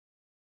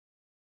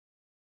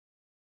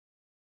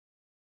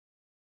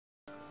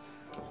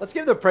Let's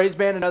give the praise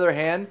band another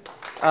hand.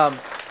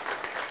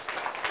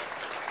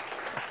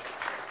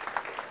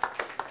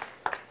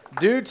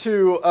 Due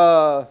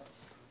to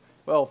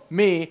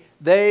me,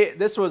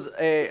 this was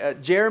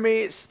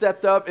Jeremy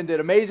stepped up and did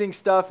amazing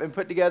stuff and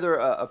put together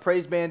a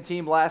praise band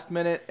team last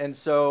minute, and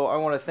so I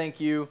want to thank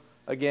you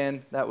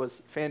again. That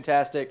was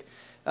fantastic.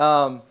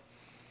 And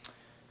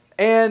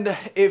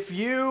if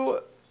you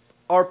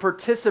are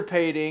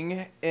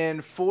participating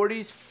in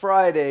 40s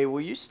Friday,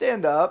 will you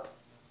stand up?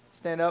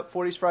 Stand up,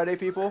 40s Friday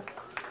people.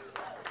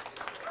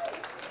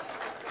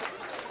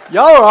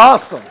 Y'all are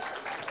awesome.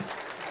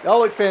 Y'all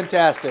look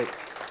fantastic.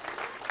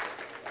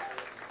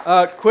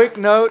 Quick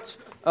note,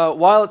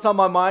 while it's on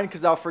my mind,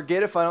 because I'll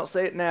forget if I don't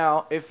say it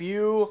now, if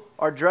you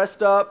are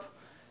dressed up,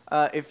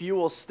 if you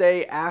will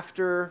stay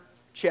after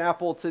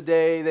chapel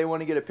today, they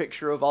want to get a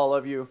picture of all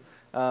of you.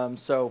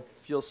 So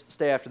if you'll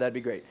stay after, that'd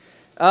be great.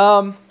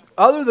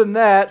 Other than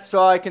that,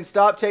 so I can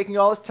stop taking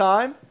all this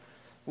time,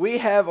 we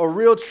have a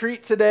real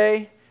treat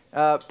today.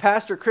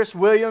 Pastor Chris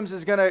Williams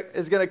is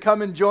gonna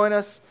come and join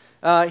us.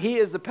 He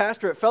is the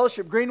pastor at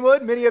Fellowship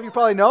Greenwood. Many of you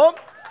probably know him.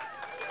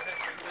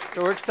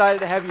 So we're excited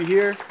to have you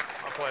here.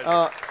 My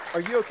pleasure. Are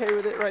you okay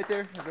with it right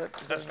there?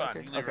 That's fine.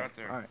 Okay? You leave it right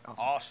there. All right,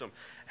 awesome.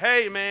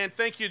 Hey, man,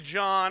 thank you,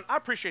 John. I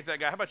appreciate that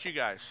guy. How about you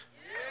guys?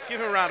 Yeah. Give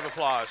him a round of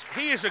applause.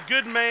 He is a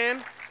good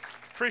man.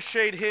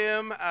 Appreciate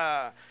him.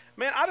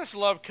 Man, I just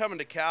love coming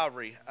to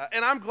Calvary.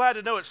 And I'm glad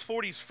to know it's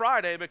 40s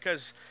Friday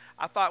because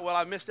I thought, well,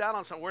 I missed out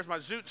on something. Where's my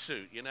zoot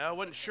suit? You know, I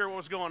wasn't sure what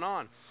was going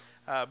on.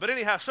 But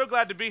anyhow, so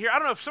glad to be here. I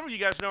don't know if some of you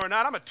guys know or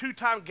not, I'm a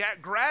two-time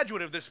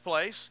graduate of this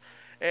place.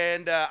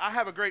 And I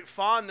have a great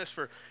fondness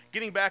for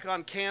getting back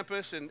on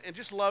campus and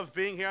just love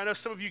being here. I know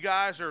some of you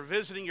guys are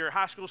visiting your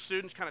high school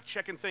students, kind of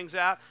checking things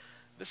out.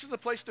 This is the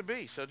place to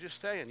be, so just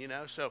staying, you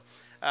know. So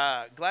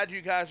glad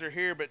you guys are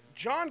here. But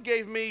John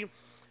gave me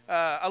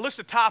a list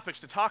of topics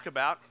to talk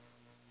about,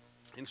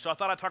 and so I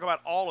thought I'd talk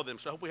about all of them,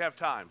 so I hope we have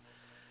time.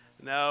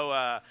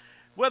 No,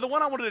 well, the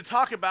one I wanted to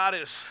talk about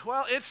is,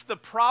 well, it's the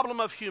problem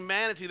of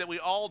humanity that we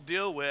all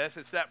deal with.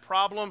 It's that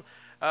problem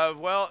of,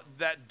 well,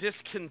 that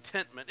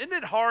discontentment. Isn't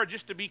it hard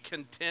just to be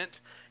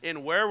content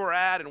in where we're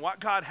at and what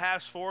God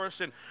has for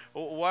us and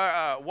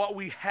what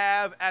we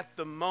have at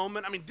the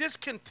moment? I mean,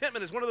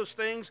 discontentment is one of those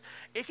things,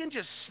 it can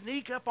just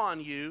sneak up on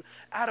you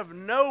out of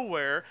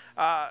nowhere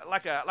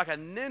like a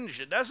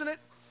ninja, doesn't it?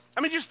 I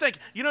mean, just think,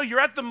 you know,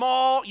 you're at the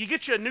mall, you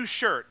get you a new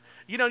shirt.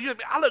 You know,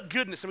 I look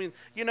good in this. I mean,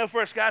 you know,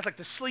 for us guys, like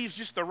the sleeve's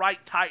just the right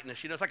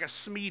tightness. You know, it's like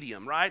a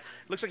medium, right?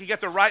 Looks like you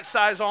got the right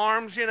size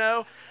arms, you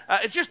know.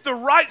 It's just the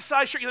right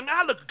size shirt. You're like,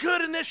 I look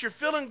good in this. You're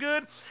feeling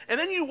good. And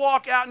then you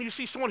walk out and you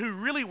see someone who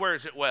really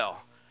wears it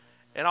well.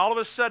 And all of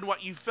a sudden,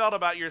 what you felt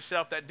about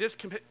yourself, that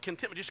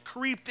discontentment just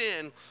creeped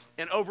in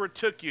and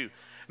overtook you.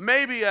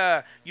 Maybe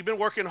you've been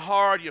working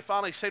hard. You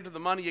finally saved up the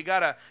money. You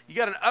got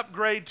an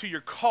upgrade to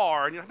your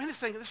car. And you're like,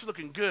 man, this is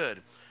looking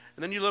good.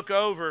 And then you look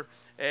over,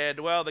 and,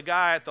 well, the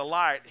guy at the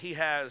light, he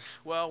has,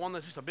 well, one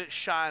that's just a bit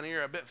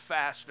shinier, a bit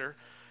faster.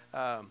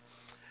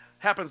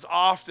 Happens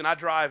often. I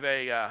drive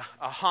a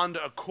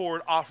Honda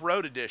Accord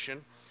off-road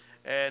edition,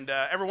 and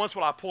every once in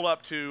a while I pull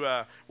up to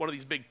one of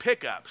these big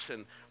pickups,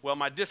 and, well,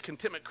 my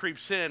discontentment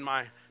creeps in.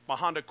 My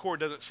Honda Accord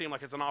doesn't seem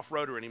like it's an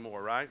off-roader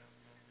anymore, right?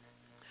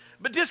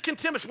 But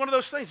discontentment is one of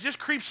those things. It just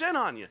creeps in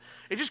on you.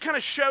 It just kind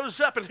of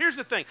shows up. And here's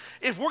the thing.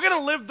 If we're going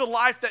to live the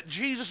life that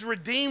Jesus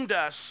redeemed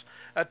us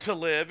to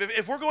live,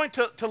 if we're going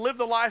to live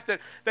the life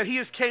that he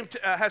has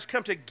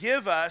come to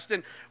give us,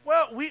 then,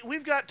 well,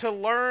 we've got to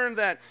learn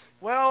that,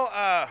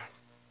 well,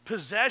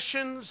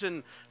 possessions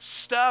and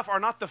stuff are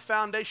not the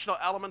foundational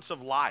elements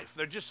of life.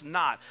 They're just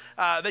not.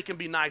 They can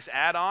be nice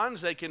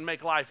add-ons. They can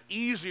make life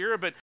easier,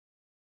 but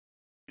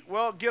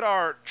well, get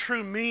our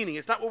true meaning.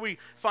 It's not where we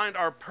find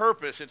our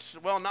purpose. It's,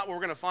 well, not where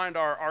we're going to find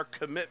our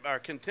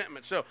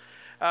contentment. So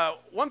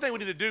one thing we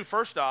need to do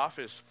first off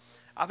is,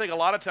 I think a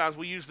lot of times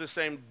we use the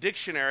same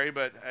dictionary,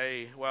 but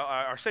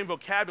our same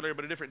vocabulary,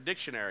 but a different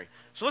dictionary.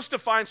 So let's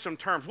define some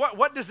terms.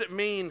 What does it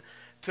mean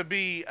to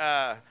be,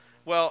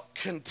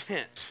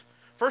 content?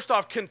 First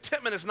off,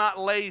 contentment is not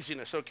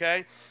laziness,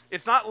 okay?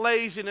 It's not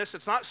laziness.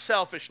 It's not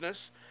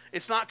selfishness.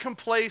 It's not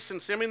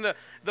complacency. I mean,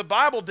 the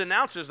Bible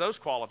denounces those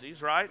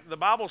qualities, right? The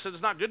Bible says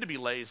it's not good to be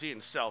lazy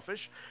and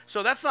selfish.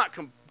 So that's not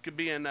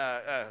being,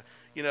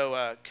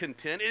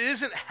 content. It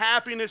isn't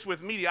happiness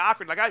with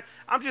mediocrity. Like,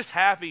 I'm just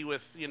happy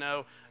with,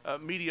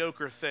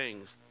 mediocre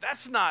things.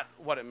 That's not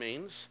what it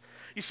means.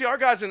 You see, our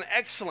God's an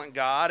excellent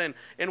God,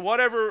 and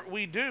whatever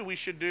we do, we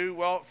should do,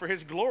 well, for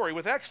his glory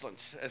with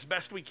excellence as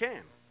best we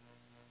can.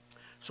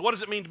 So what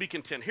does it mean to be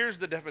content? Here's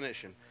the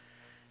definition.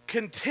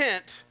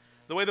 Content,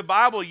 the way the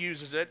Bible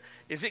uses it,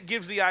 is it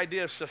gives the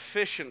idea of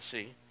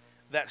sufficiency,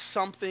 that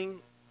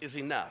something is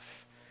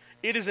enough.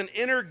 It is an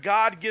inner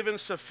God-given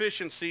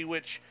sufficiency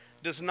which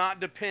does not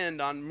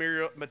depend on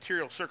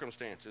material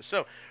circumstances.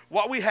 So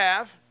what we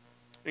have,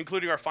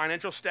 including our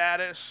financial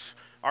status,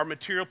 our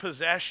material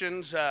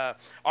possessions,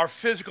 our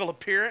physical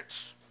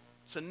appearance,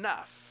 it's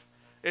enough.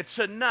 It's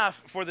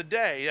enough for the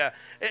day.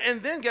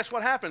 And then guess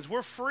what happens?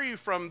 We're free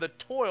from the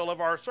toil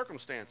of our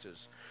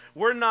circumstances.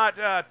 We're not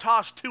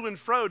tossed to and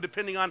fro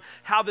depending on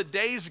how the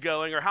day's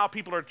going or how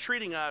people are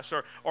treating us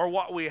or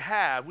what we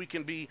have. We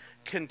can be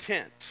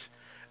content.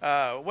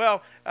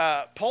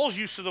 Paul's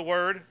use of the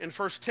word in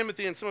 1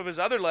 Timothy and some of his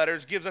other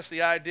letters gives us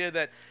the idea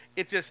that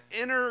it's this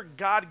inner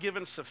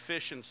God-given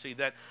sufficiency,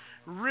 that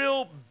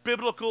real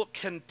biblical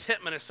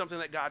contentment is something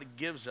that God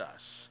gives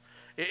us.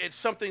 It's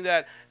something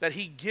that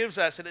he gives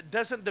us, and it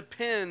doesn't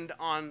depend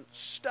on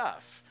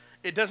stuff.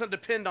 It doesn't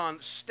depend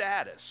on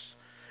status.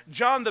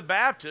 John the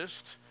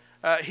Baptist,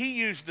 he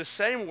used the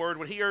same word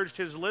when he urged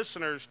his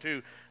listeners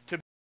to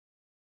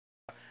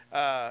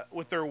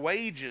with their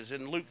wages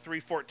in Luke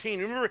 3:14.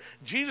 Remember,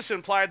 Jesus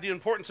implied the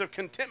importance of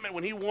contentment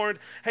when he warned,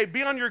 hey,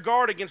 be on your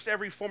guard against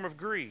every form of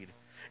greed.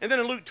 And then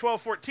in Luke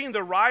 12:14,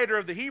 the writer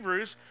of the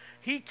Hebrews,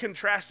 he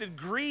contrasted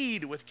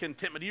greed with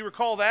contentment. Do you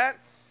recall that?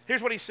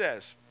 Here's what he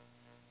says.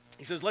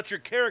 He says, let your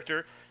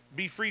character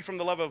be free from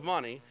the love of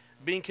money,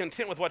 being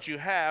content with what you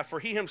have, for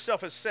he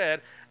himself has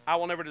said, I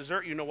will never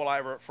desert you, nor will I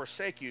ever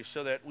forsake you,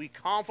 so that we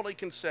confidently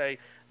can say,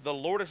 the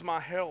Lord is my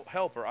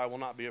helper, I will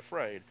not be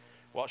afraid.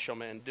 What shall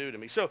man do to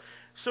me? So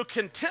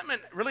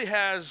contentment really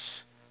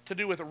has to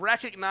do with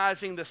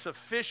recognizing the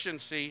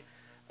sufficiency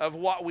of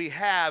what we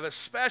have,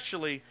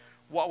 especially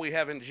what we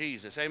have in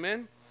Jesus.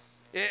 Amen?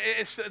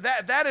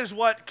 That is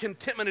what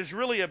contentment is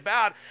really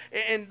about.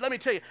 And let me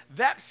tell you,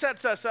 that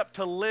sets us up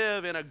to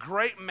live in a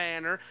great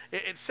manner.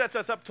 It sets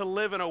us up to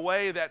live in a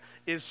way that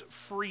is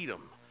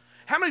freedom.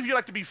 How many of you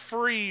like to be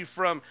free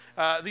from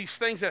these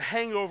things that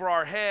hang over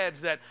our heads,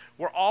 that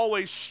we're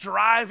always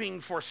striving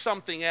for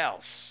something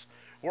else?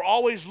 We're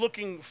always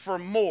looking for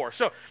more.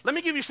 So let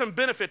me give you some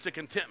benefits of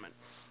contentment.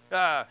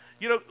 Let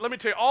me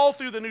tell you, all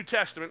through the New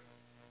Testament,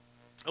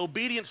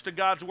 obedience to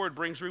God's word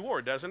brings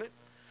reward, doesn't it?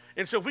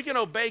 And so if we can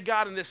obey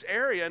God in this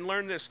area and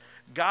learn this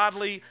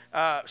godly,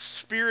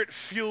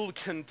 spirit-fueled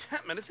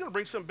contentment, it's going to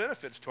bring some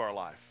benefits to our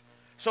life.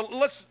 So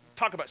let's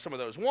talk about some of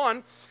those.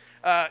 One,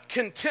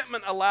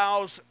 contentment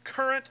allows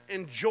current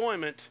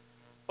enjoyment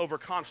over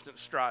constant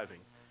striving.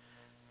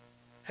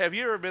 Have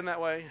you ever been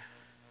that way?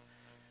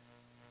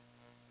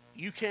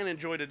 You can't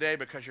enjoy today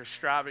because you're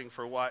striving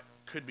for what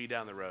could be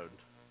down the road.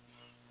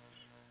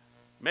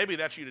 Maybe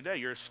that's you today.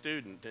 You're a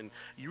student, and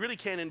you really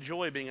can't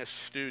enjoy being a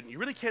student. You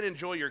really can't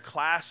enjoy your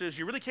classes.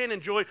 You really can't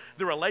enjoy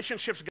the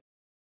relationships,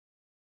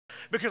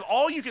 because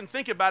all you can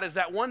think about is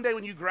that one day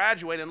when you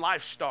graduate and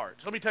life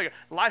starts. Let me tell you,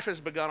 life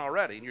has begun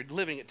already, and you're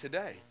living it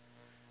today.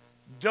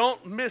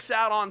 Don't miss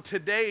out on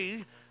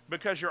today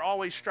because you're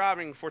always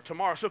striving for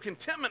tomorrow. So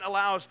contentment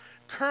allows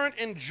current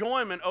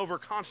enjoyment over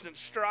constant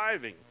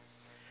striving.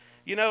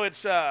 You know,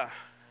 it's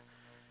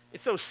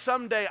those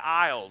someday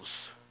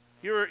I'lls.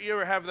 You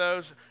ever have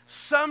those?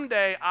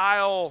 Someday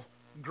I'll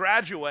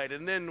graduate,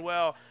 and then,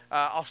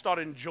 I'll start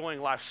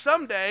enjoying life.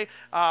 Someday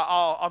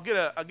I'll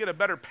get a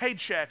better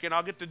paycheck, and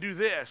I'll get to do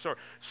this. Or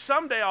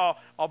someday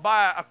I'll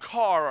buy a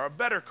car or a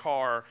better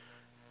car.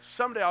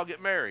 Someday I'll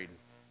get married.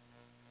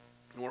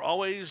 And we're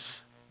always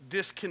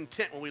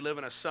discontent when we live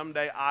in a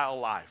someday I'll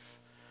life.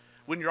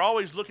 When you're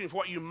always looking for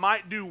what you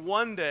might do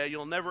one day,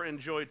 you'll never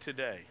enjoy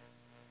today.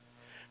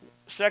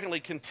 Secondly,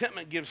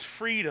 contentment gives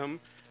freedom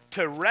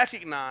to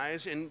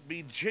recognize and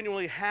be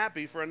genuinely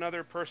happy for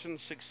another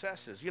person's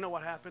successes. You know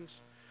what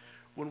happens?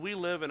 When we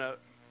live in a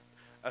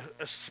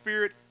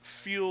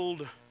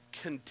spirit-fueled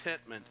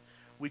contentment,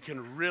 we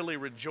can really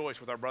rejoice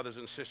with our brothers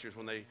and sisters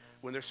when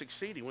they're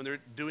succeeding, when they're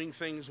doing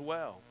things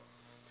well.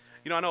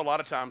 You know, I know a lot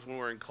of times when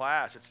we're in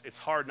class, it's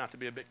hard not to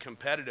be a bit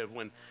competitive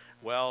when,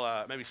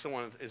 maybe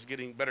someone is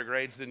getting better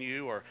grades than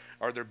you,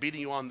 or they're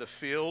beating you on the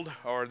field,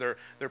 or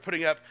they're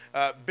putting up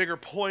bigger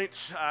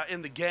points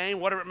in the game,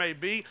 whatever it may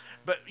be.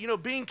 But,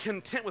 being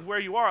content with where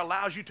you are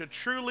allows you to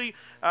truly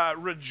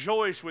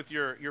rejoice with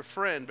your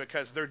friend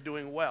because they're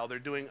doing well, they're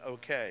doing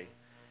okay.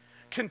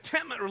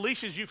 Contentment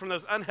releases you from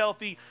those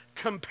unhealthy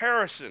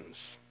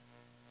comparisons,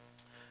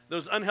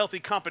 those unhealthy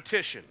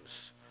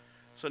competitions.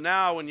 So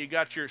now when you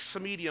got your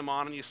medium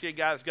on and you see a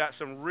guy that's got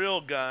some real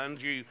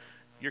guns,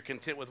 you're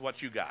content with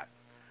what you got,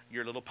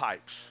 your little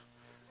pipes,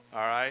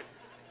 all right?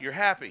 You're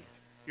happy.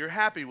 You're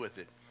happy with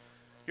it.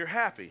 You're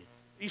happy.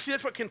 You see,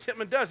 that's what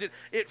contentment does.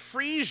 It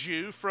frees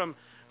you from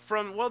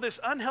this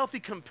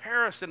unhealthy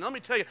comparison. Let me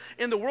tell you,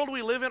 in the world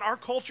we live in, our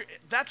culture,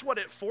 that's what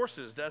it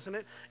forces, doesn't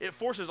it? It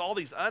forces all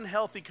these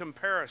unhealthy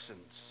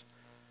comparisons.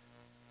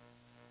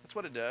 That's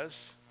what it does.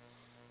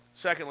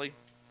 Thirdly,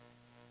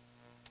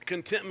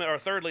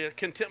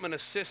 contentment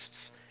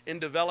assists in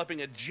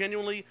developing a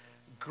genuinely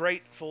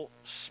grateful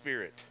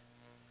spirit.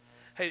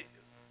 Hey,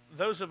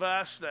 those of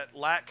us that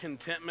lack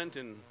contentment,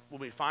 and when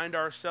we find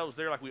ourselves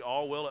there, like we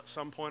all will at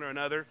some point or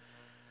another,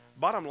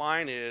 bottom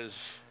line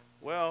is,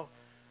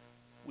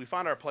 we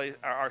find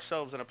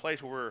ourselves in a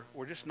place where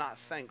we're just not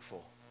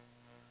thankful.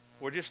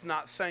 We're just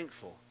not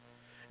thankful.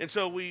 And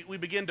so we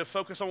begin to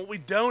focus on what we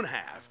don't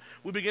have.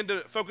 We begin to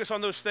focus on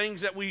those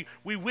things that we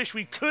wish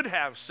we could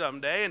have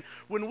someday. And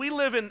when we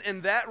live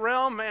in that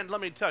realm, man,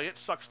 let me tell you, it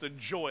sucks the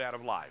joy out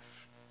of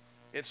life.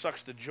 It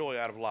sucks the joy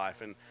out of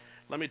life. And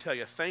let me tell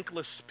you,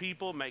 thankless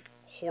people make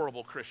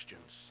horrible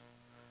Christians.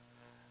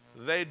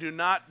 They do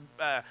not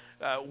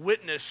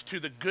witness to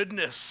the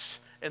goodness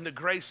and the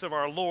grace of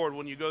our Lord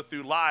when you go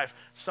through life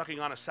sucking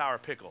on a sour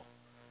pickle.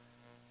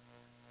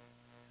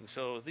 And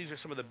so these are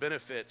some of the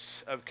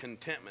benefits of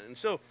contentment. And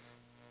so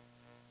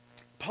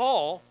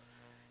Paul,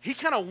 he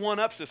kind of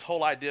one-ups this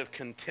whole idea of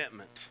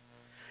contentment.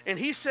 And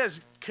he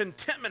says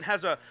contentment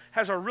has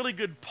a really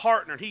good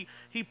partner.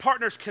 He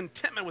partners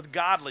contentment with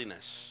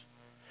godliness.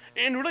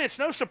 And really, it's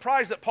no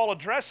surprise that Paul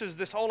addresses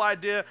this whole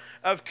idea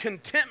of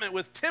contentment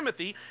with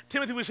Timothy.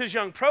 Timothy was his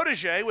young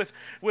protege.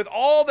 With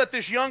all that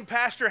this young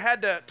pastor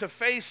had to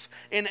face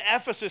in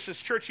Ephesus, this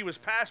church he was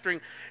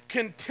pastoring,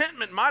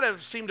 contentment might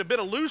have seemed a bit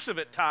elusive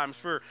at times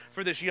for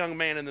this young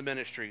man in the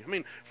ministry. I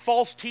mean,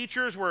 false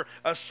teachers were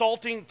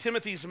assaulting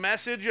Timothy's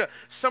message.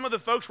 Some of the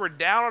folks were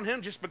down on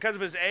him just because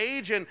of his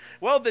age. And,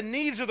 well, the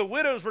needs of the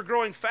widows were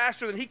growing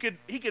faster than he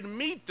could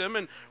meet them.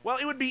 And, well,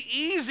 it would be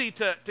easy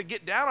to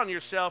get down on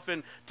yourself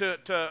and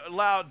to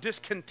allow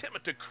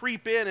discontentment to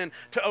creep in and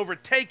to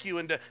overtake you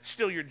and to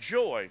steal your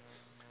joy,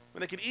 when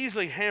they could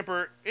easily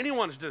hamper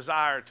anyone's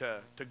desire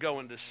to go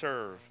and to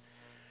serve.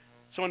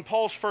 So in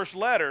Paul's first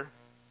letter,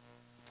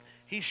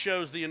 he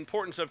shows the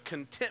importance of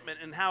contentment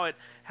and how it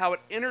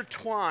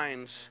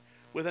intertwines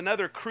with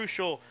another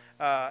crucial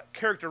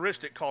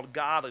characteristic called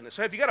godliness.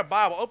 So if you got a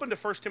Bible, open to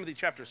 1 Timothy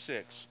chapter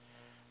 6.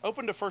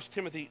 Open to 1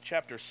 Timothy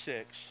chapter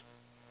 6.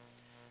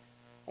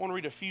 I want to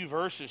read a few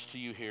verses to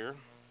you here,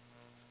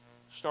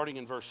 starting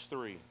in verse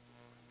 3.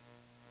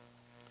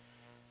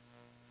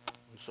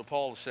 And so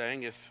Paul is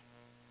saying, if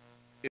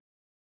it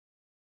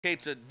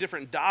indicates a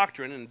different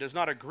doctrine and does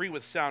not agree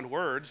with sound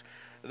words,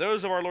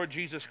 those of our Lord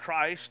Jesus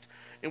Christ,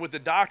 and with the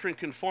doctrine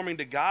conforming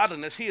to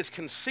godliness, he is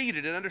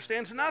conceited and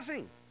understands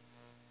nothing.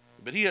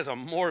 But he has a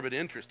morbid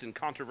interest in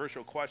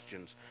controversial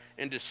questions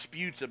and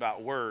disputes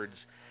about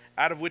words,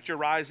 out of which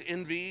arise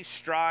envy,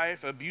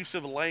 strife,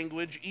 abusive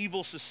language,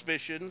 evil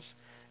suspicions,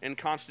 and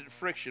constant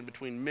friction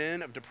between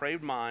men of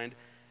depraved mind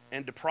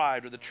and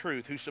deprived of the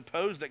truth, who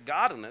suppose that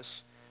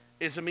godliness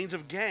is a means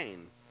of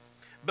gain.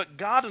 But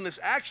godliness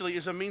actually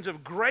is a means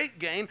of great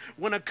gain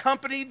when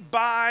accompanied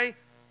by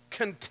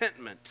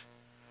contentment.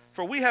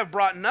 For we have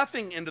brought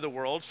nothing into the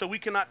world, so we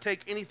cannot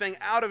take anything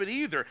out of it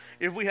either.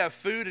 If we have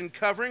food and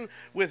covering,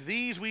 with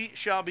these we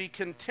shall be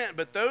content.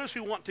 But those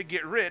who want to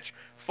get rich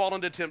fall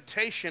into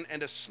temptation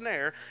and a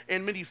snare,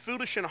 and many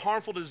foolish and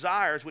harmful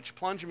desires, which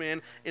plunge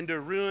men into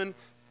ruin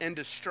and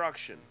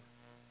destruction.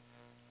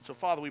 So,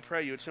 Father, we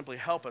pray you would simply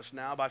help us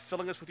now by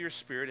filling us with your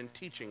Spirit and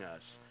teaching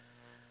us,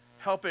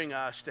 helping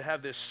us to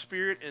have this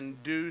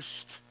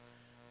Spirit-induced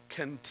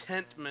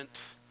contentment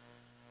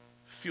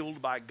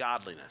fueled by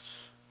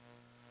godliness,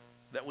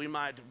 that we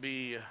might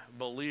be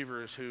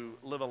believers who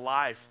live a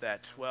life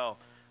that, well,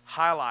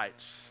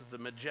 highlights the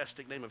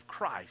majestic name of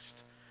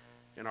Christ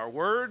in our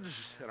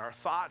words, in our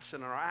thoughts,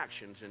 and in our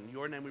actions. In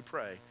your name we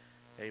pray,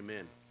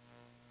 amen.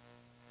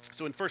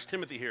 So in 1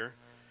 Timothy here,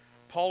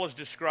 Paul is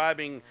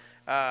describing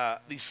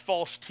these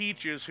false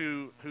teachers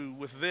who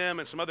with them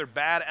and some other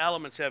bad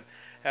elements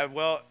have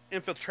well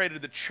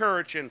infiltrated the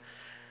church, and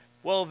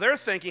well, they're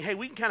thinking, hey,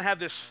 we can kind of have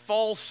this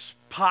false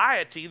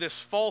piety, this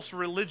false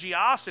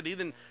religiosity,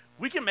 then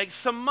we can make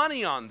some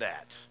money on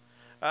that.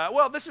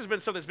 Well, this has been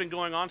something that's been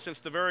going on since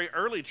the very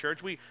early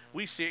church.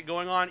 We see it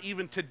going on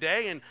even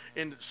today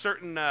in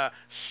certain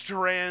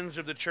strands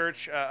of the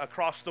church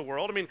across the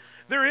world. I mean,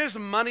 there is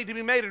money to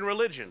be made in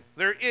religion.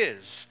 There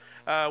is.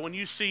 When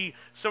you see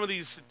some of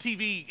these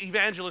TV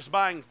evangelists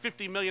buying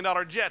 $50 million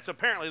jets,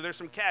 apparently there's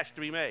some cash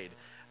to be made.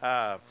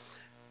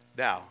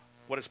 Now,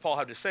 what does Paul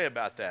have to say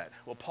about that?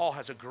 Well, Paul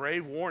has a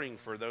grave warning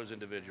for those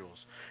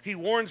individuals. He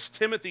warns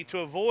Timothy to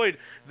avoid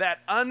that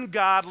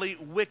ungodly,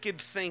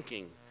 wicked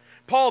thinking.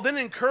 Paul then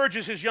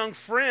encourages his young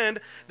friend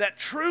that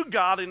true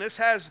godliness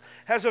has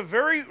a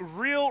very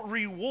real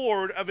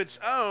reward of its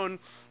own.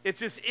 It's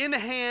this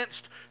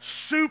enhanced,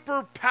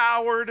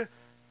 super-powered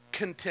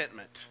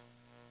contentment.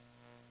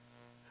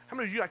 How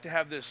many of you like to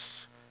have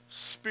this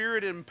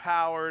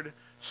Spirit-empowered,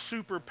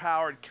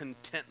 super-powered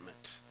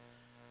contentment?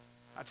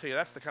 I tell you,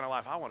 that's the kind of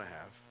life I want to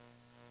have.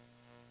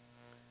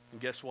 And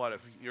guess what?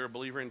 If you're a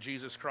believer in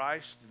Jesus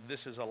Christ,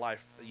 this is a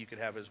life that you could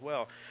have as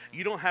well.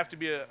 You don't have to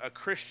be a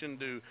Christian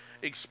to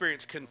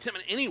experience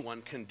contentment.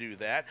 Anyone can do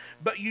that.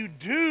 But you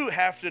do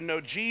have to know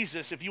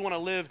Jesus if you want to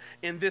live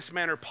in this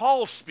manner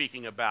Paul's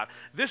speaking about.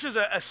 This is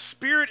a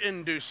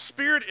Spirit-induced,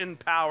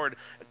 Spirit-empowered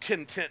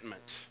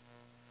contentment.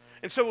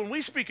 And so when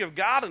we speak of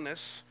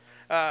godliness,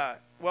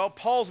 well,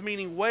 Paul's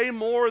meaning way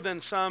more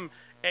than some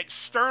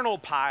external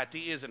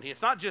piety, isn't he?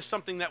 It's not just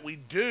something that we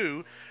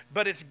do,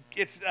 but it's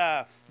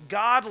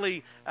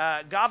godly.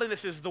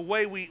 Godliness is the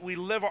way we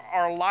live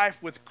our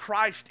life with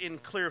Christ in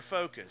clear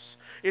focus.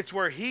 It's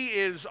where he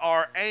is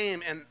our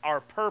aim and our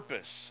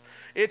purpose.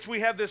 We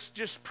have this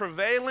just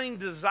prevailing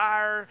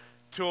desire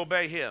to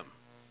obey him.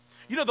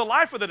 You know, the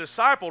life of the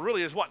disciple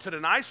really is what? To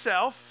deny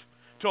self,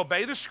 to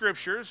obey the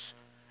scriptures,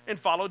 and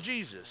follow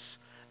Jesus.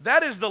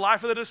 That is the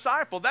life of the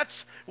disciple.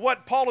 That's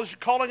what Paul is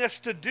calling us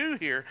to do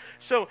here.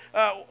 So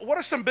what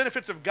are some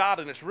benefits of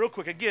godliness? Real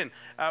quick, again,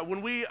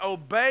 when we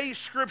obey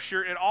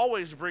Scripture, it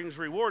always brings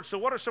rewards. So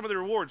what are some of the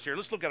rewards here?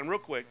 Let's look at them real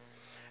quick.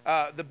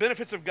 The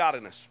benefits of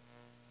godliness.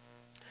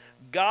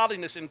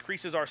 Godliness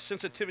increases our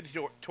sensitivity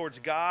towards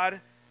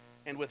God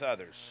and with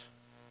others.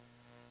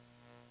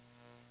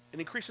 It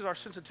increases our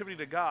sensitivity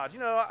to God. You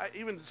know,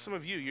 even some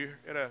of you, you're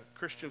at a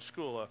Christian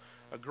school,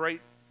 a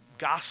great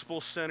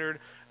gospel-centered,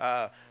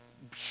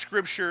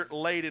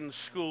 Scripture-laden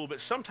school,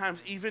 but sometimes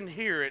even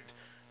here, it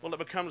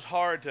becomes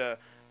hard to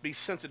be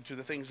sensitive to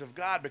the things of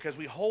God because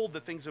we hold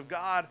the things of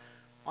God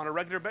on a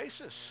regular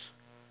basis.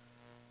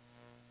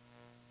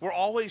 We're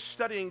always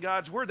studying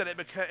God's Word that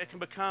it can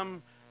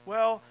become,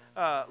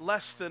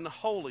 less than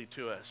holy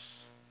to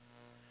us.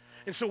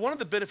 And so one of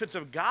the benefits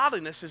of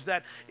godliness is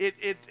that it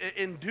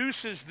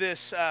induces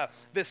this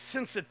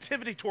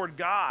sensitivity toward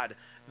God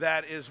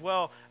that is,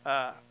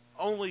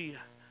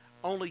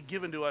 only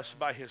given to us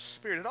by His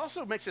Spirit. It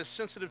also makes us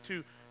sensitive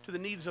to the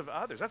needs of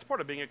others. That's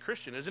part of being a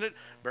Christian, isn't it?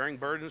 Bearing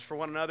burdens for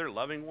one another,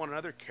 loving one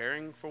another,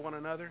 caring for one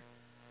another.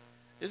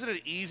 Isn't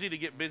it easy to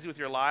get busy with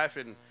your life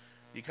and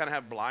you kind of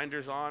have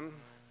blinders on?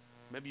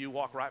 Maybe you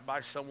walk right by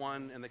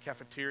someone in the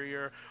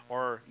cafeteria,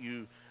 or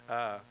you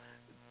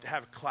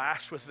have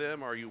class with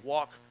them, or you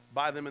walk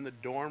by them in the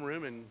dorm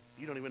room and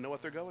you don't even know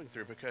what they're going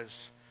through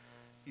because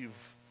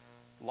you've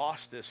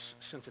lost this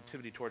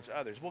sensitivity towards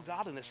others. Well,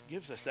 godliness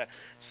gives us that.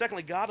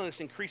 Secondly,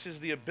 godliness increases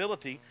the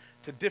ability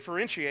to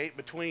differentiate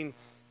between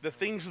the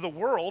things of the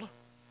world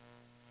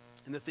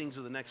and the things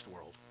of the next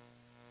world.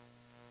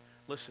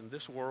 Listen,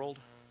 this world,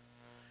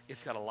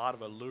 it's got a lot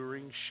of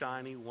alluring,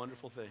 shiny,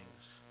 wonderful things.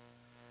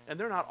 And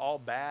they're not all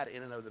bad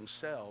in and of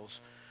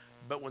themselves,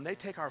 but when they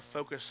take our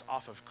focus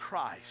off of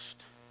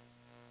Christ,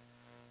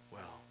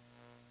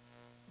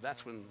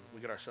 that's when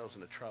we get ourselves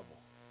into trouble.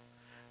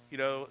 You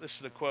know, this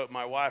is a quote.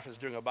 My wife is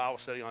doing a Bible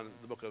study on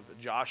the book of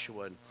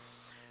Joshua, and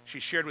she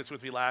shared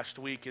with me last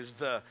week is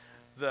the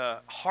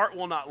heart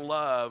will not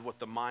love what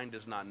the mind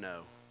does not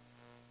know.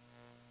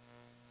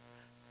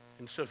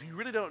 And so if you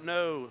really don't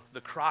know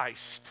the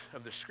Christ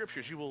of the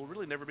Scriptures, you will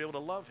really never be able to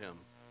love Him.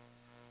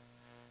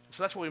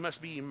 So that's why we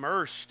must be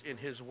immersed in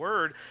His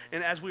Word.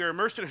 And as we are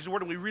immersed in His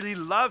Word and we really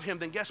love Him,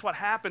 then guess what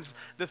happens?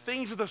 The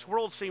things of this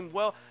world seem,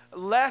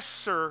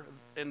 lesser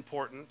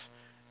important,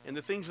 and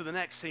the things of the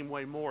next seem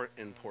way more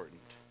important.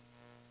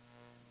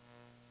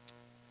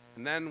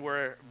 And then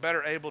we're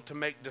better able to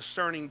make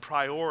discerning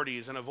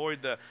priorities and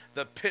avoid the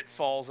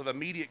pitfalls of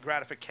immediate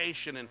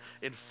gratification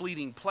and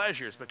fleeting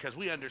pleasures, because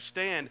we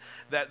understand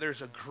that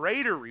there's a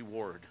greater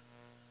reward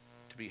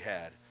to be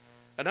had.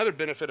 Another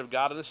benefit of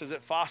godliness is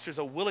it fosters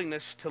a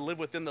willingness to live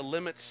within the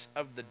limits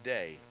of the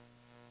day.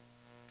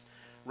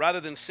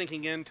 Rather than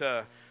sinking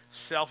into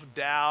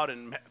self-doubt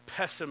and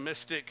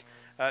pessimistic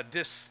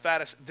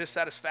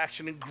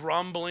dissatisfaction and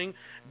grumbling,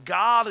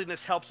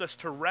 godliness helps us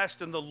to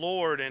rest in the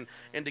Lord and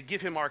to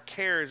give Him our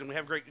cares, and we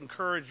have great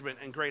encouragement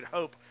and great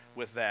hope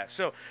with that.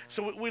 So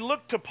we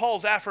look to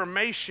Paul's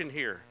affirmation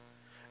here.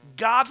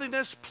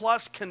 Godliness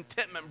plus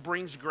contentment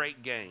brings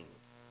great gain.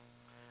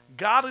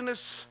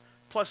 Godliness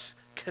plus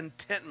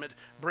contentment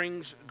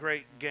brings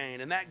great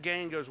gain. And that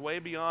gain goes way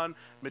beyond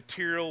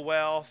material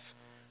wealth,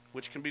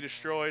 which can be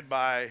destroyed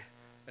by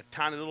a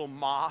tiny little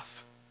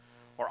moth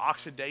or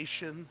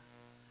oxidation.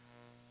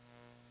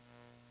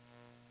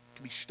 It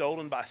can be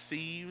stolen by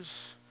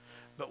thieves.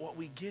 But what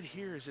we get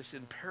here is this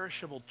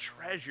imperishable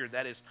treasure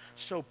that is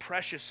so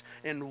precious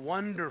and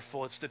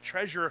wonderful. It's the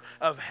treasure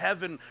of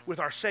heaven with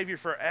our Savior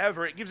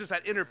forever. It gives us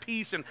that inner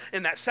peace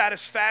and that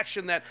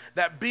satisfaction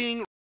that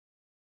being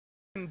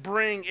can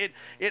bring.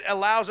 It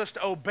allows us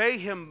to obey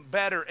Him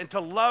better and to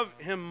love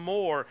Him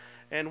more,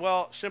 and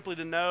simply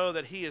to know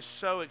that He is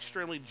so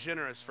extremely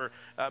generous for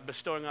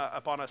bestowing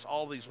upon us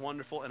all these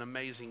wonderful and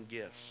amazing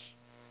gifts.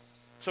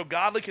 So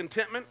godly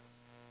contentment,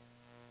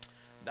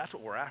 that's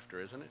what we're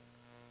after, isn't it?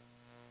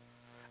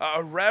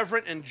 A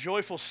reverent and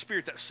joyful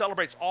spirit that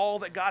celebrates all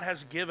that God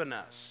has given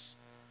us.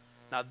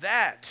 Now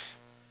that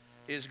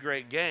is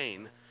great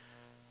gain.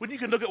 When you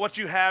can look at what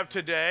you have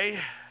today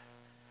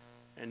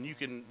and you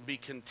can be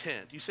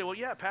content. You say, well,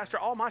 yeah, Pastor,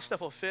 all my stuff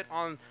will fit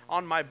on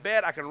my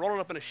bed. I can roll it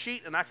up in a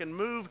sheet and I can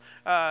move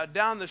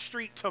down the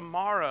street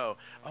tomorrow.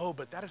 Oh,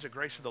 but that is a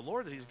grace of the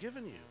Lord that He's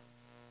given you.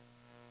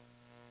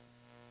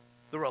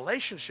 The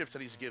relationships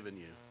that He's given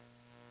you.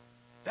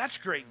 That's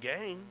great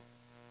gain.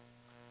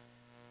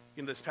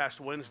 This past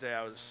Wednesday,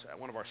 I was at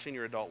one of our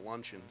senior adult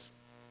luncheons.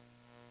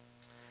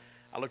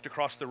 I looked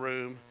across the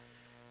room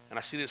and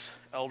I see this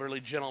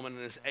elderly gentleman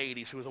in his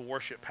 80s who was a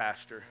worship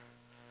pastor.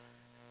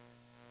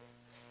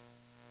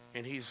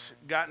 And he's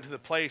gotten to the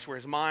place where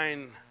his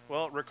mind,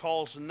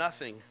 recalls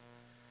nothing.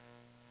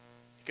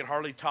 He can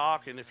hardly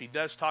talk, and if he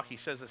does talk, he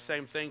says the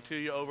same thing to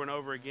you over and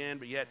over again,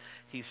 but yet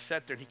he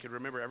sat there and he could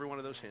remember every one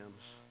of those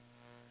hymns.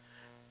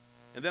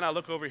 And then I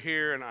look over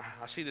here and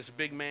I see this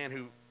big man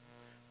who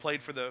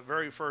played for the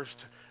very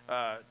first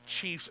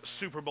Chiefs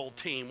Super Bowl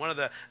team, one of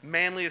the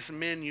manliest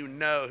men you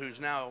know, who's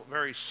now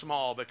very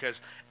small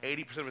because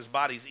 80% of his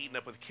body's eaten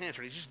up with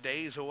cancer, and he's just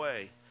days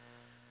away.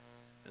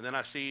 And then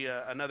I see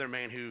another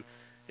man who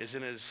is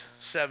in his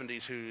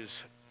 70s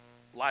whose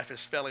life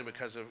is failing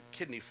because of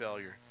kidney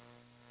failure.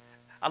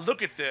 I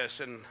look at this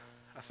and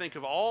I think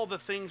of all the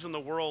things in the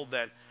world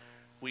that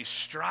we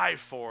strive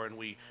for and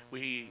we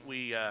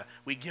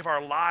give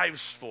our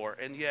lives for,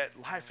 and yet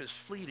life is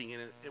fleeting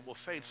and it will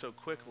fade so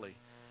quickly.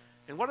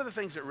 And what are the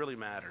things that really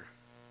matter?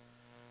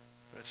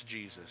 That's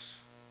Jesus.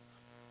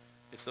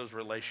 It's those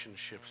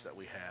relationships that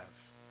we have.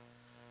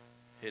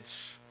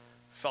 It's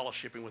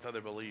fellowshipping with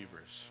other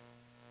believers.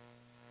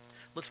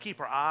 Let's keep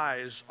our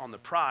eyes on the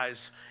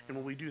prize, and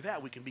when we do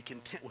that, we can be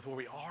content with where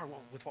we are,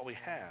 with what we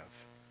have.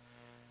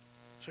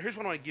 So here's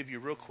what I want to give you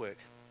real quick,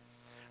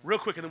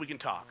 and then we can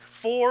talk.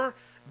 4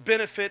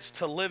 benefits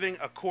to living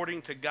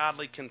according to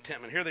godly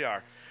contentment. Here they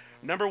are.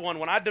 Number 1,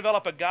 when I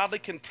develop a godly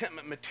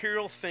contentment,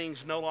 material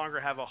things no longer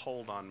have a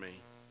hold on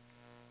me.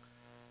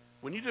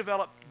 When you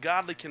develop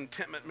godly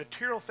contentment,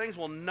 material things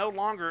will no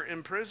longer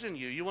imprison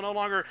you. You will no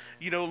longer,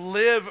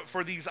 live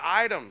for these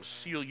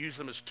items. You'll use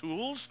them as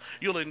tools.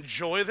 You'll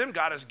enjoy them.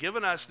 God has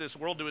given us this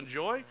world to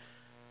enjoy,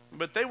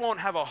 but they won't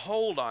have a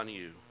hold on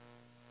you.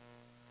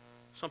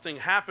 Something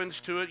happens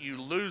to it, you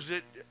lose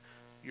it,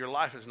 your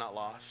life is not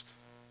lost.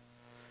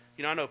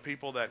 I know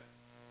people that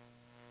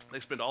they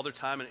spend all their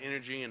time and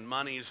energy and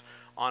monies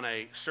on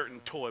a certain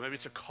toy. Maybe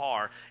it's a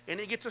car, and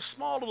it gets a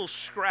small little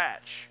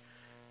scratch,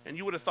 and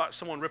you would have thought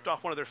someone ripped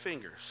off one of their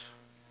fingers.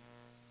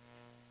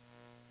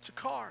 It's a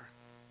car.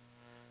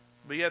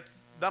 But yet,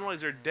 not only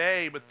is their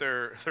day, but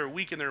their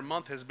week and their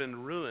month has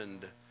been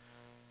ruined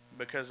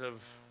because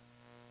of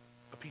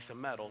a piece of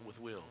metal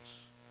with wheels.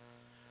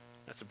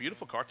 That's a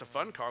beautiful car. It's a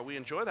fun car. We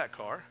enjoy that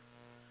car.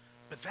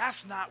 But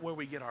that's not where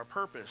we get our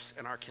purpose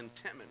and our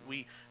contentment.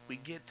 We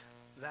get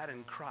that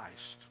in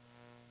Christ.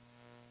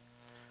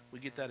 We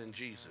get that in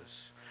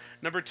Jesus.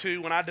 Number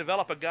 2, when I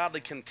develop a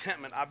godly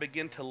contentment, I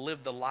begin to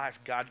live the life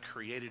God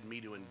created me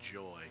to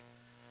enjoy.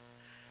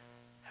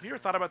 Have you ever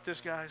thought about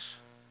this, guys?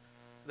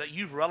 That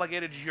you've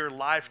relegated your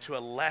life to a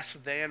less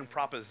than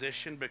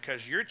proposition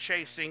because you're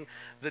chasing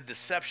the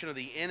deception of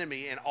the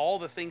enemy and all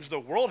the things the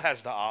world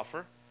has to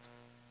offer.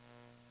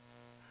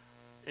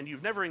 And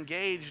you've never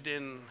engaged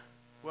in,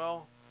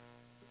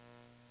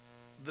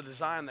 the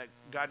design that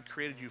God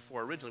created you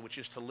for originally, which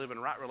is to live in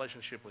right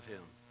relationship with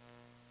Him.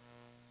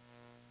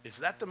 Is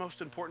that the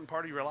most important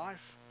part of your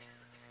life?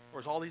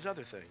 Or is all these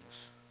other things?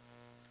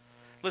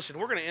 Listen,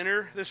 we're going to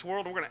enter this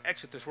world and we're going to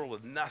exit this world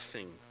with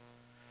nothing.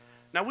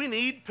 Now, we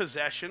need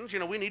possessions.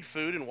 We need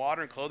food and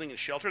water and clothing and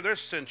shelter. They're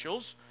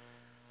essentials.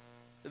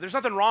 There's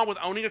nothing wrong with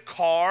owning a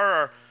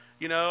car or,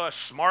 a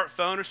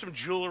smartphone or some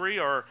jewelry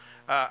or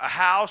a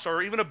house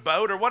or even a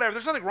boat or whatever.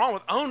 There's nothing wrong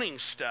with owning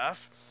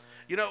stuff.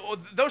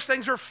 Those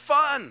things are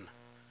fun.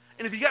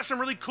 And if you got some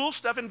really cool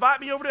stuff,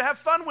 invite me over to have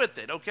fun with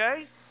it,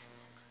 okay?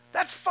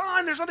 That's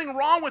fine. There's nothing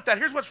wrong with that.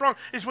 Here's what's wrong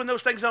is when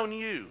those things own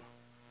you.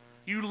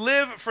 You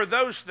live for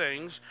those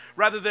things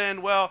rather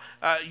than,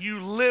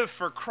 you live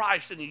for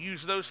Christ and you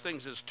use those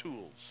things as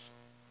tools.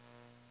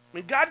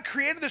 God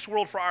created this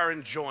world for our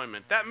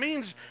enjoyment. That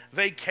means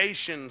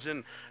vacations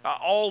and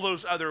all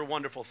those other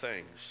wonderful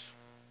things.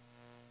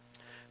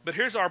 But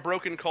here's our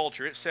broken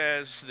culture. It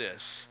says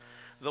this: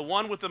 the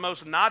one with the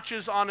most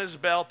notches on his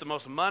belt, the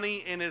most money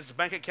in his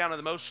bank account, and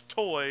the most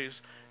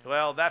toys,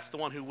 that's the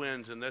one who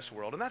wins in this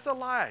world. And that's a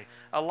lie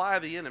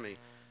of the enemy.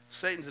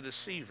 Satan's a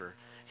deceiver.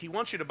 He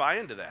wants you to buy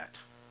into that.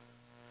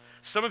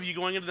 Some of you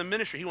going into the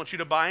ministry, he wants you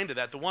to buy into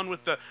that. The one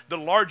with the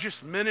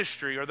largest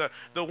ministry or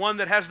the one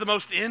that has the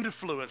most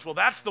influence.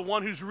 That's the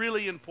one who's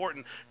really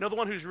important. No, the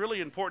one who's really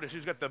important is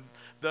who's got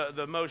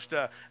the most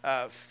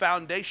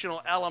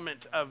foundational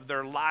element of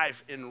their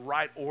life in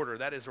right order.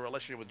 That is a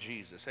relationship with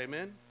Jesus.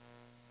 Amen?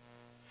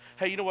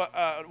 Hey, you know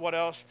what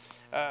else?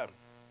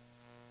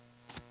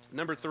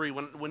 Number 3,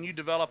 when you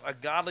develop a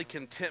godly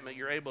contentment,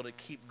 you're able to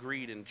keep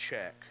greed in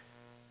check.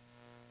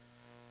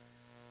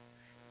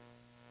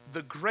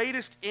 The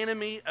greatest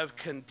enemy of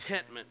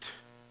contentment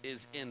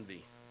is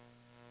envy.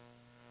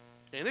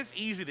 And it's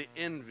easy to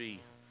envy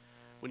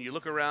when you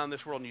look around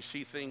this world and you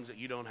see things that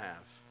you don't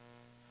have.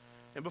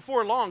 And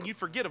before long, you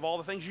forget of all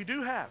the things you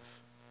do have.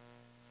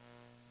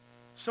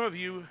 Some of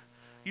you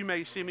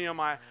may see me on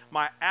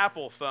my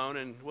Apple phone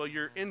and,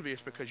 you're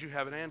envious because you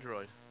have an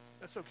Android.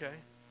 That's okay.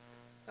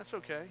 That's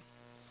okay.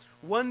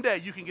 One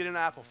day you can get an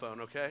Apple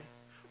phone, okay?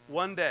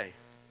 One day.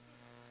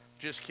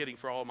 Just kidding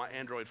for all my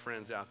Android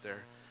friends out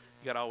there.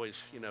 You got to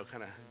always,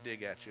 kind of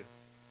dig at you.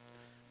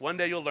 One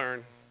day you'll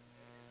learn.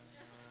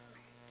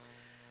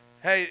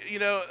 Hey,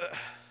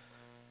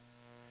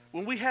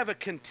 when we have a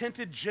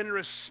contented,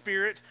 generous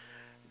spirit,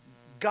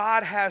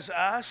 God has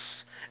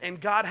us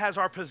and God has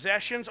our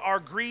possessions. Our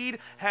greed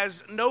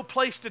has no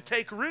place to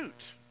take root.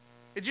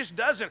 It just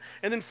doesn't.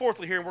 And then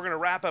fourthly here, and we're going to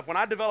wrap up, when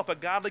I develop a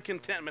godly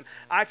contentment,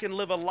 I can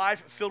live a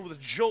life filled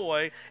with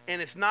joy,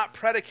 and it's not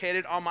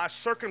predicated on my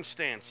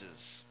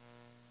circumstances.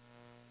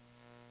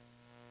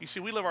 You see,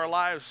 we live our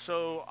lives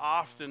so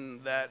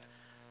often that,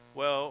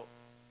 well,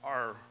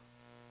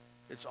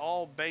 it's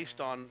all based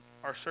on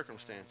our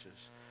circumstances.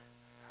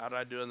 How did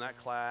I do in that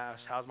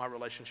class? How's my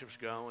relationships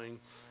going?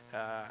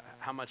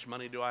 How much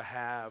money do I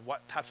have?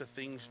 What types of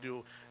things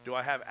do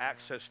I have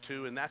access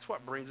to? And that's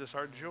what brings us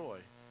our joy.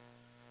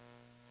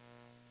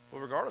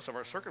 Well, regardless of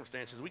our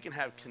circumstances, we can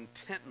have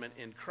contentment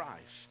in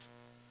Christ.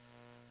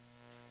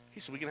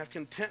 He said we can have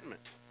contentment.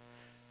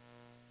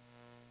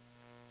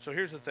 So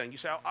here's the thing. You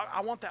say,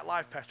 I want that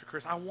life, Pastor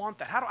Chris. I want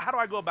that. How do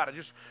I go about it?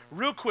 Just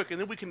real quick,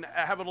 and then we can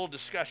have a little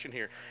discussion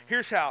here.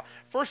 Here's how.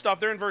 First off,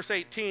 there in verse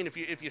 18,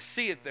 if you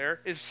see it there,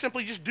 is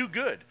simply just do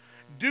good.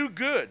 Do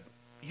good.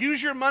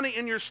 Use your money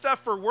and your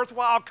stuff for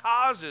worthwhile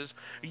causes.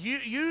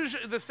 Use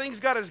the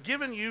things God has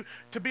given you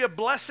to be a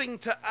blessing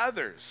to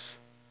others.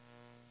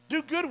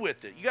 Do good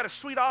with it. You got a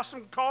sweet,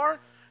 awesome car?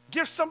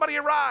 Give somebody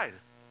a ride.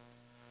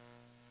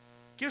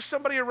 Give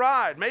somebody a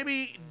ride.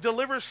 Maybe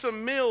deliver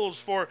some meals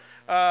for,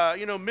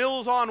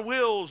 Meals on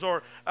Wheels,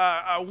 or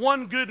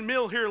one good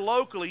meal here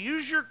locally.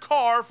 Use your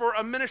car for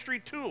a ministry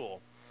tool.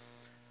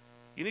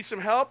 You need some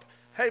help?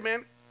 Hey,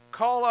 man,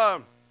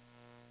 call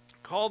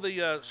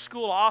the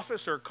school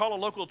office or call a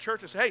local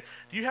church and say, hey,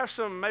 do you have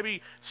some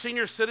maybe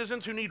senior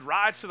citizens who need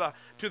rides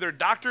to their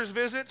doctor's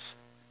visits?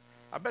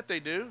 I bet they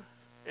do.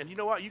 And you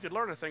know what? You could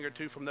learn a thing or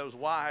two from those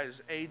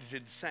wise,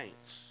 aged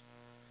saints.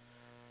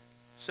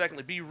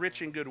 Secondly, be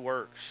rich in good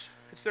works.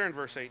 It's there in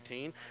verse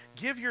 18.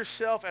 Give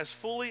yourself as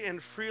fully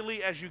and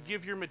freely as you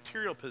give your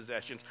material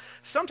possessions.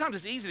 Sometimes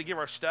it's easy to give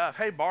our stuff.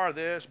 Hey, borrow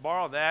this,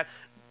 borrow that.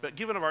 But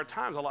giving of our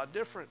time is a lot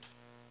different.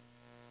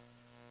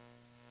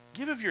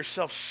 Give of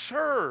yourself.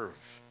 Serve.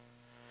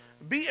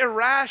 Be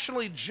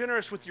irrationally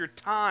generous with your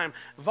time.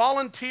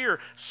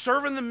 Volunteer.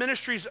 Serve in the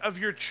ministries of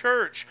your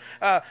church.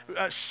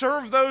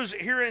 Serve those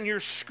here in your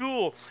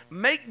school.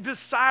 Make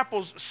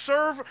disciples.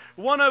 Serve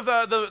one of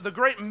the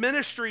great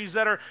ministries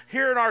that are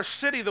here in our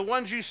city, the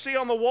ones you see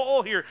on the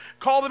wall here.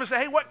 Call them and say,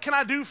 hey, what can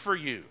I do for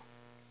you?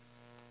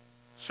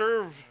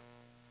 Serve.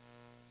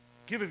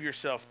 Give of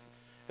yourself.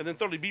 And then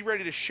thirdly, be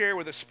ready to share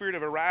with a spirit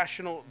of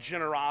irrational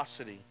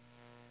generosity.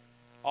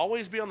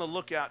 Always be on the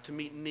lookout to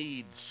meet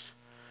needs.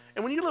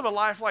 And when you live a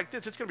life like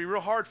this, it's going to be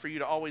real hard for you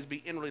to always be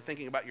inwardly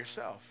thinking about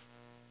yourself.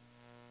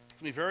 It's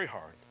going to be very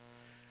hard.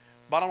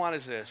 Bottom line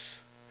is this.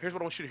 Here's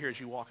what I want you to hear as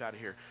you walk out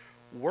of here.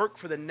 Work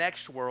for the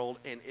next world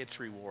and its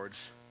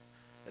rewards,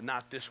 and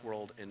not this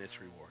world and its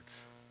rewards.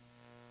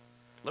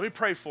 Let me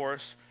pray for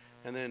us,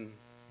 and then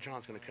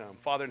John's going to come.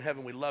 Father in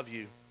heaven, we love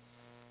you.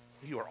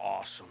 You are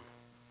awesome.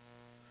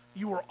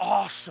 You are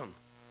awesome.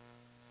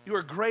 You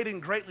are great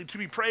and greatly to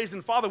be praised.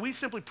 And Father, we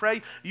simply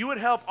pray you would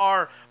help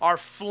our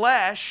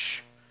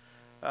flesh,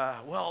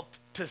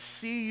 to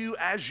see you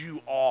as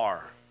you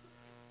are,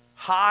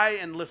 high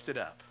and lifted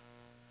up.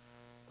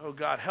 Oh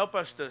God, help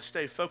us to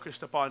stay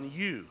focused upon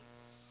you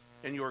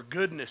and your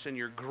goodness and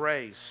your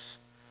grace,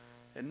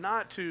 and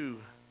not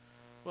to,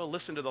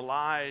 listen to the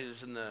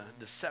lies and the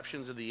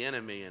deceptions of the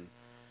enemy and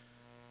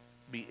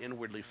be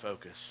inwardly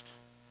focused.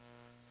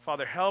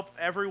 Father, help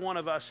every one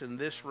of us in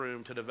this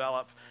room to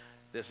develop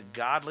this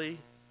godly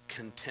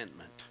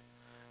contentment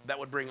that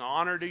would bring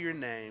honor to your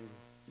name,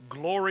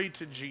 glory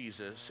to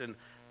Jesus, and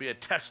be a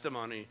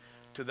testimony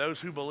to those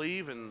who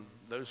believe and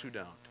those who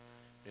don't.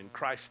 In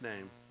Christ's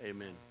name,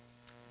 amen.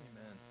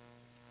 Amen.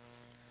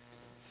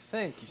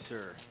 Thank you,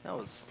 sir. That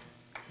was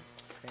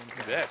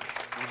fantastic. You bet.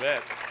 You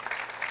bet.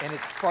 And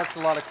it sparked a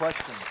lot of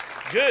questions.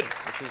 Good.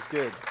 Which is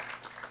good.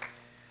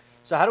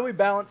 So how do we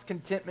balance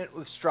contentment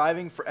with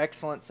striving for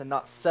excellence and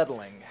not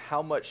settling?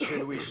 How much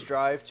should we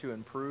strive to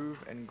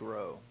improve and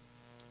grow?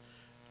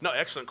 No,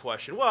 excellent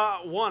question.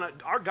 Well, one,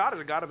 our God is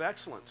a God of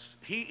excellence.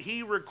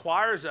 He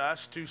requires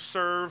us to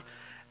serve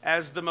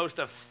as the most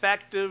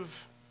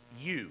effective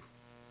you.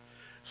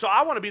 So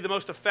I want to be the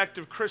most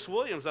effective Chris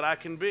Williams that I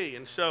can be.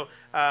 And so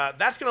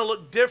that's going to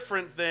look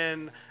different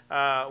than,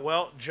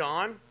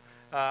 John.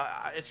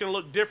 It's going to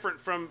look different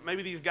from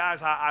maybe these guys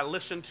I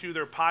listen to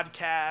their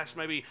podcasts.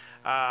 Maybe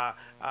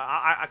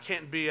I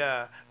can't be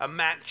a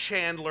Matt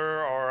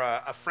Chandler or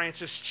a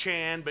Francis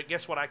Chan, but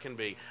guess what I can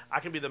be? I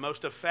can be the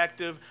most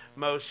effective,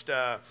 most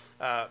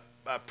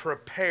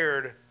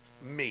prepared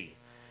me.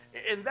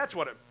 And that's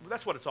what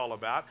it's all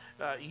about.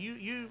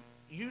 You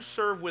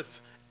serve with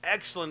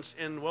excellence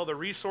in, the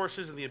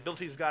resources and the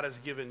abilities God has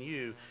given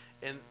you,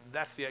 and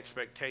that's the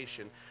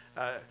expectation.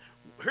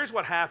 Here's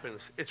what happens.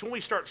 It's when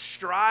we start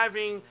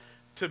striving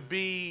to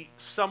be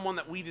someone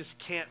that we just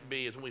can't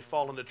be, is when we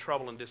fall into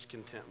trouble and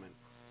discontentment.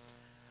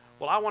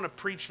 Well, I want to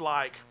preach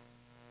like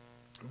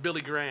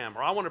Billy Graham,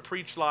 or I want to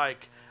preach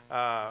like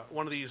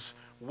one of these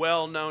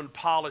well-known,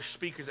 polished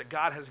speakers that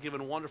God has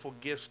given wonderful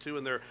gifts to,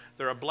 and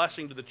they're a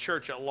blessing to the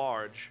church at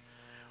large.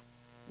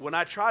 When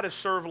I try to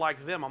serve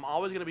like them, I'm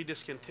always going to be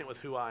discontent with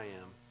who I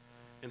am.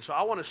 And so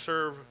I want to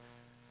serve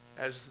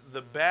as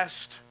the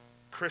best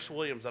Chris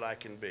Williams that I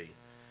can be.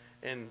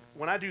 And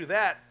when I do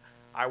that,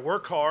 I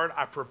work hard,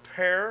 I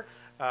prepare,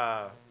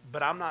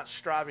 but I'm not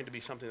striving to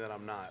be something that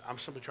I'm not. I'm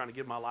simply trying to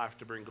give my life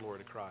to bring glory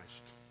to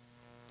Christ.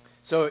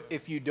 So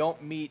if you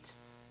don't meet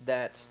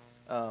that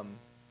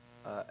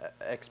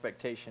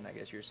expectation, I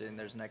guess you're saying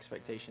there's an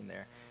expectation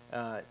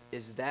there.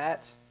 Is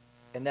that,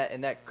 and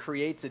that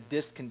creates a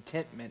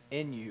discontentment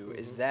in you, Mm-hmm.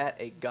 is that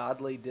a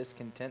godly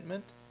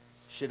discontentment?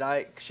 Should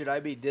I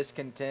be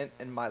discontent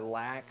in my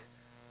lack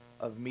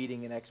of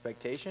meeting an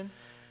expectation?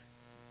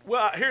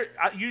 Well,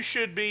 you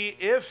should be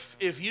if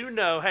you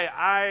know, hey,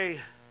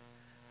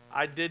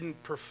 I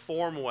didn't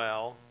perform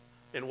well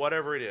in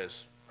whatever it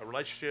is, a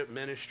relationship,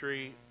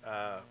 ministry,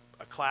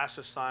 a class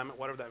assignment,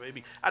 whatever that may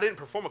be. I didn't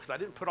perform it because I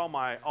didn't put all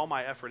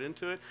my effort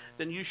into it.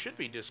 Then you should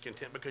be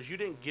discontent because you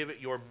didn't give it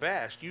your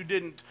best. You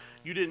didn't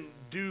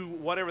do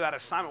whatever that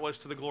assignment was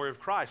to the glory of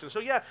Christ. And so,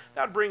 yeah,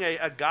 that would bring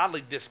a godly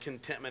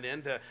discontentment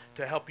in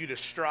to help you to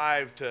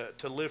strive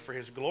to live for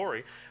His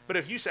glory. But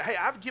if you say, hey,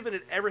 I've given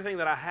it everything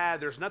that I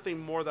had, there's nothing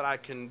more that I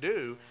can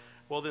do,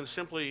 well, then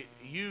simply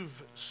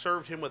you've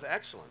served Him with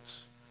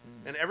excellence.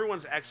 And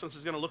everyone's excellence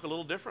is going to look a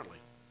little differently.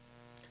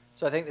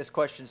 So I think this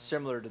question's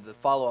similar to the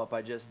follow-up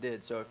I just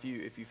did. So if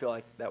you feel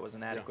like that was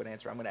an adequate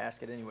answer, I'm going to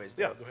ask it anyways,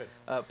 though. Yeah, go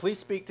ahead. Please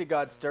speak to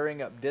God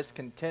stirring up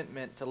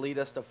discontentment to lead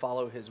us to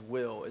follow His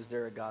will. Is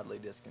there a godly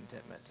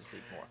discontentment to seek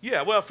more?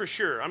 Yeah, well, for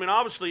sure. I mean,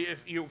 obviously,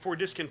 if we're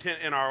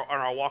discontent in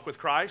our walk with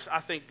Christ, I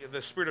think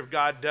the Spirit of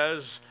God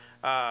does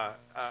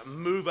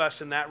move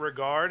us in that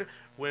regard.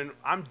 When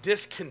I'm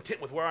discontent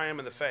with where I am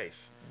in the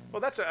faith, well,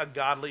 that's a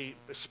godly,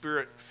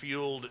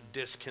 Spirit-fueled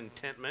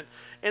discontentment,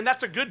 and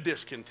that's a good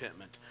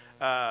discontentment.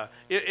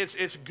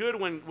 It's good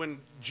when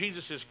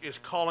Jesus is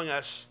calling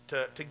us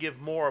to give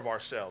more of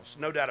ourselves,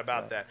 no doubt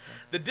about that.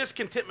 The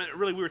discontentment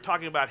really we were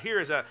talking about here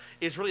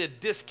is really a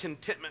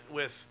discontentment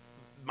with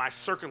my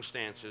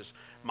circumstances,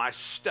 my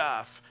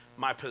stuff,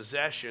 my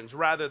possessions,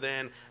 rather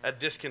than a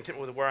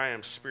discontentment with where I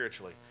am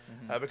spiritually.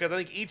 Because I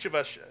think each of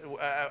us,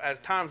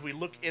 at times we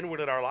look inward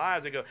at our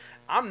lives and go,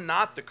 I'm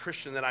not the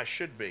Christian that I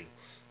should be.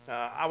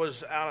 I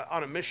was out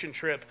on a mission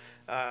trip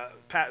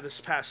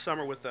this past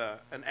summer with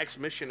an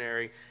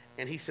ex-missionary,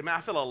 and he said, man,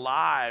 I feel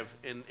alive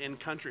in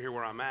country here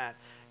where I'm at.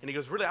 And he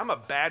goes, really, I'm a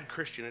bad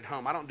Christian at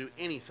home. I don't do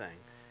anything.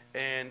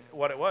 And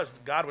what it was,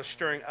 God was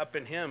stirring up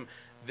in him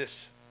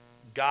this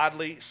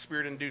godly,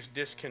 Spirit-induced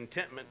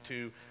discontentment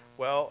to,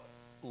 well,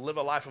 live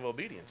a life of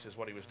obedience is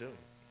what he was doing.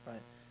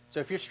 Right. So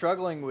if you're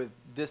struggling with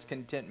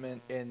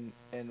discontentment, and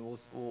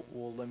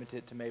we'll limit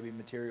it to maybe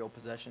material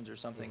possessions or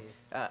something,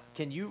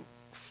 can you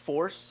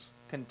force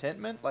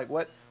contentment? Like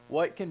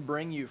what can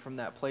bring you from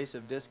that place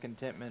of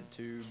discontentment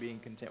to being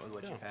content with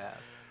what you have?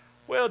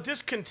 Well,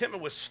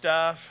 discontentment with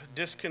stuff,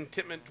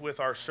 discontentment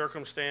with our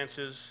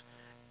circumstances,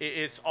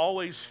 it's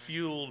always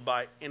fueled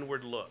by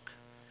inward look.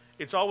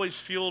 It's always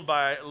fueled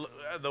by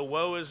the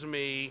woe is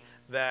me,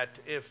 that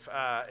if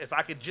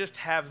I could just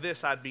have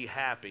this, I'd be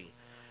happy.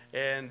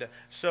 And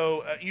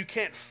so you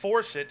can't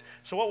force it.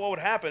 So what would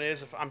happen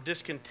is if I'm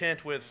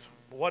discontent with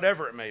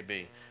whatever it may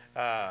be,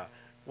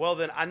 well,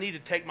 then I need to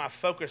take my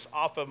focus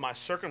off of my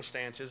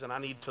circumstances and I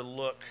need to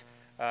look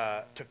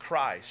to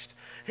Christ.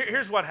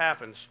 Here's what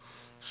happens.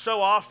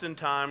 So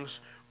oftentimes,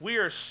 we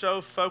are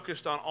so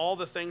focused on all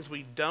the things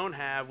we don't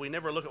have, we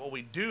never look at what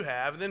we do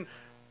have. And then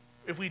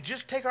if we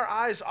just take our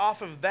eyes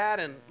off of that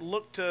and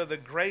look to the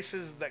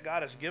graces that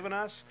God has given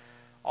us,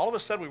 all of a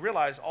sudden we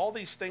realize all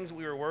these things that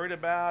we were worried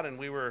about and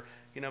we were,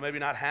 maybe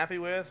not happy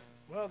with,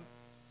 well,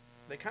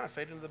 they kind of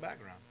fade into the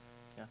background.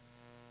 Yeah.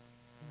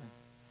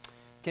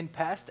 Can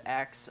past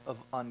acts of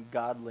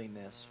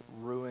ungodliness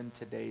ruin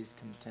today's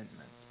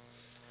contentment?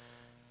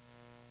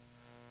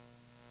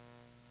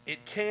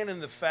 It can, in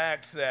the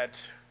fact that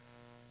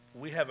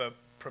we have a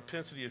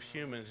propensity of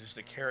humans is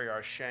to carry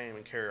our shame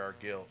and carry our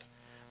guilt.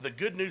 The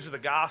good news of the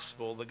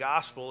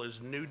gospel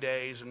is new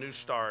days and new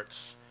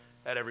starts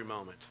at every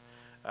moment.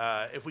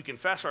 If we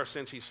confess our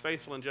sins, he's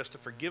faithful and just to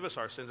forgive us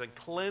our sins and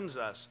cleanse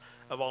us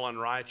of all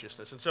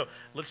unrighteousness. And so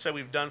let's say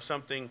we've done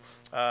something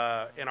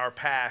in our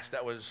past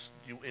that was,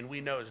 and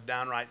we know is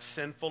downright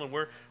sinful, and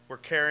we're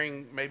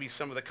carrying maybe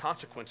some of the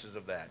consequences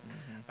of that.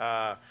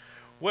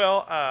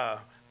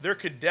 There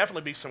could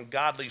definitely be some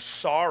godly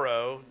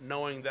sorrow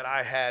knowing that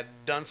I had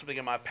done something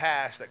in my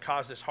past that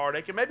caused this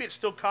heartache, and maybe it's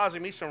still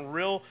causing me some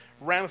real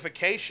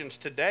ramifications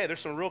today. There's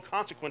some real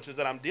consequences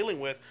that I'm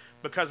dealing with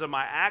because of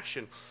my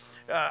action.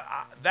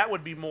 That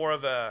would be more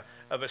of a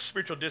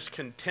spiritual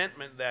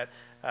discontentment that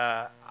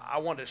I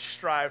want to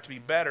strive to be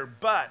better.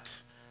 But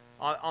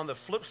on the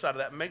flip side of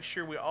that, make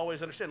sure we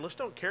always understand, let's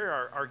don't carry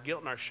our guilt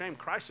and our shame.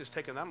 Christ has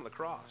taken that on the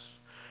cross.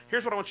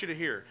 Here's what I want you to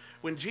hear.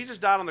 When Jesus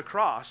died on the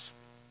cross,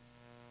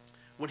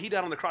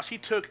 he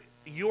took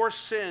your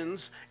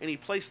sins and he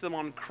placed them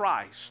on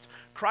Christ.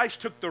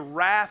 Christ took the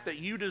wrath that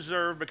you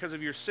deserve because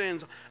of your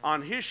sins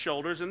on his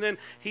shoulders, and then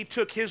he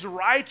took his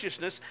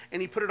righteousness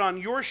and he put it on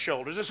your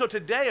shoulders. And so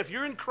today, if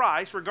you're in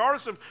Christ,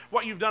 regardless of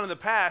what you've done in the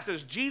past,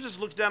 as Jesus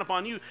looks down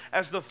upon you,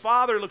 as the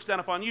Father looks down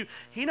upon you,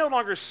 he no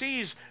longer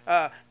sees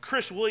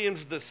Chris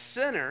Williams, the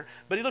sinner,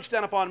 but he looks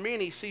down upon me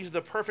and he sees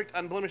the perfect,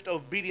 unblemished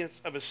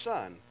obedience of his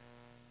Son.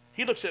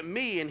 He looks at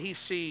me and he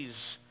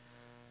sees,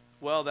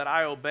 well, that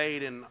I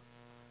obeyed in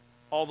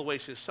all the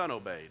ways his Son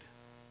obeyed.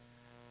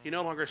 He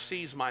no longer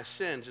sees my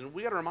sins. And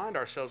we got to remind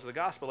ourselves of the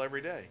gospel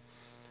every day.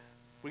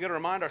 We got to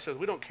remind ourselves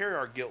we don't carry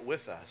our guilt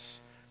with us.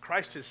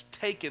 Christ has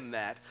taken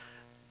that.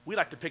 We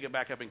like to pick it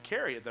back up and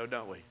carry it, though,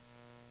 don't we?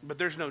 But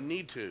there's no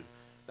need to.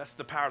 That's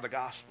the power of the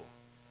gospel.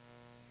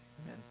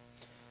 Amen.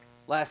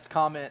 Last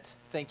comment.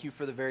 Thank you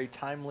for the very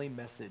timely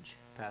message,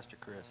 Pastor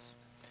Chris.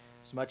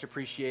 It's much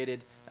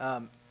appreciated.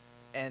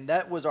 And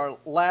that was our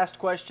last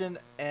question.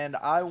 And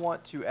I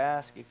want to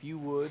ask if you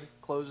would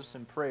close us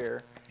in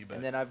prayer. You bet.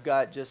 And then I've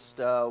got just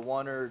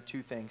one or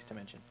two things to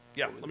mention.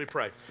 Yeah, let me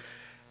pray.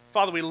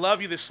 Father, we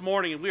love you this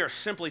morning, and we are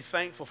simply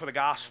thankful for the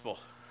gospel,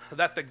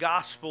 that the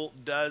gospel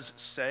does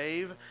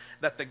save,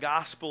 that the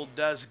gospel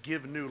does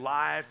give new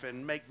life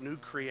and make new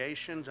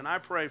creations. And I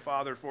pray,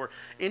 Father, for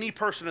any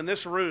person in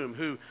this room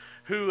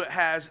who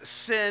has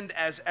sinned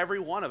as every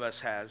one of us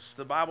has.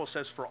 The Bible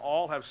says, for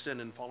all have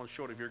sinned and fallen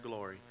short of your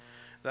glory.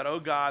 That, oh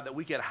God, that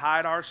we could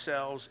hide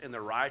ourselves in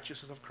the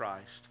righteousness of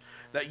Christ.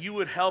 That you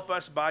would help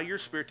us by your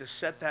Spirit to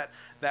set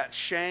that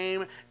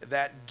shame,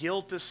 that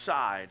guilt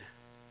aside,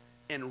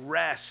 and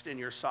rest in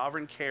your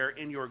sovereign care,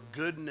 in your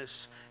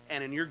goodness,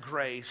 and in your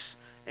grace,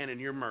 and in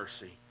your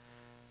mercy.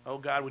 Oh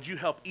God, would you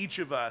help each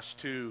of us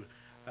to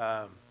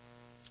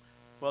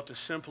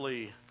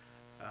simply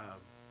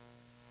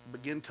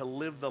begin to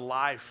live the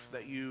life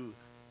that you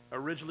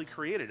originally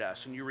created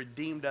us and you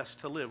redeemed us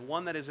to live,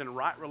 one that is in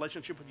right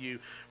relationship with you,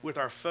 with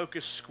our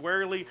focus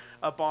squarely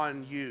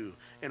upon you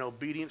in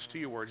obedience to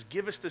your words.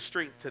 Give us the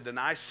strength to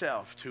deny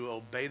self, to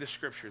obey the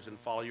scriptures and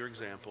follow your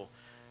example.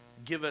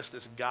 Give us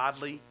this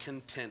godly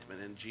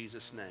contentment in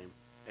Jesus' name.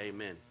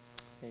 Amen.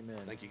 Amen.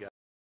 Thank you, guys.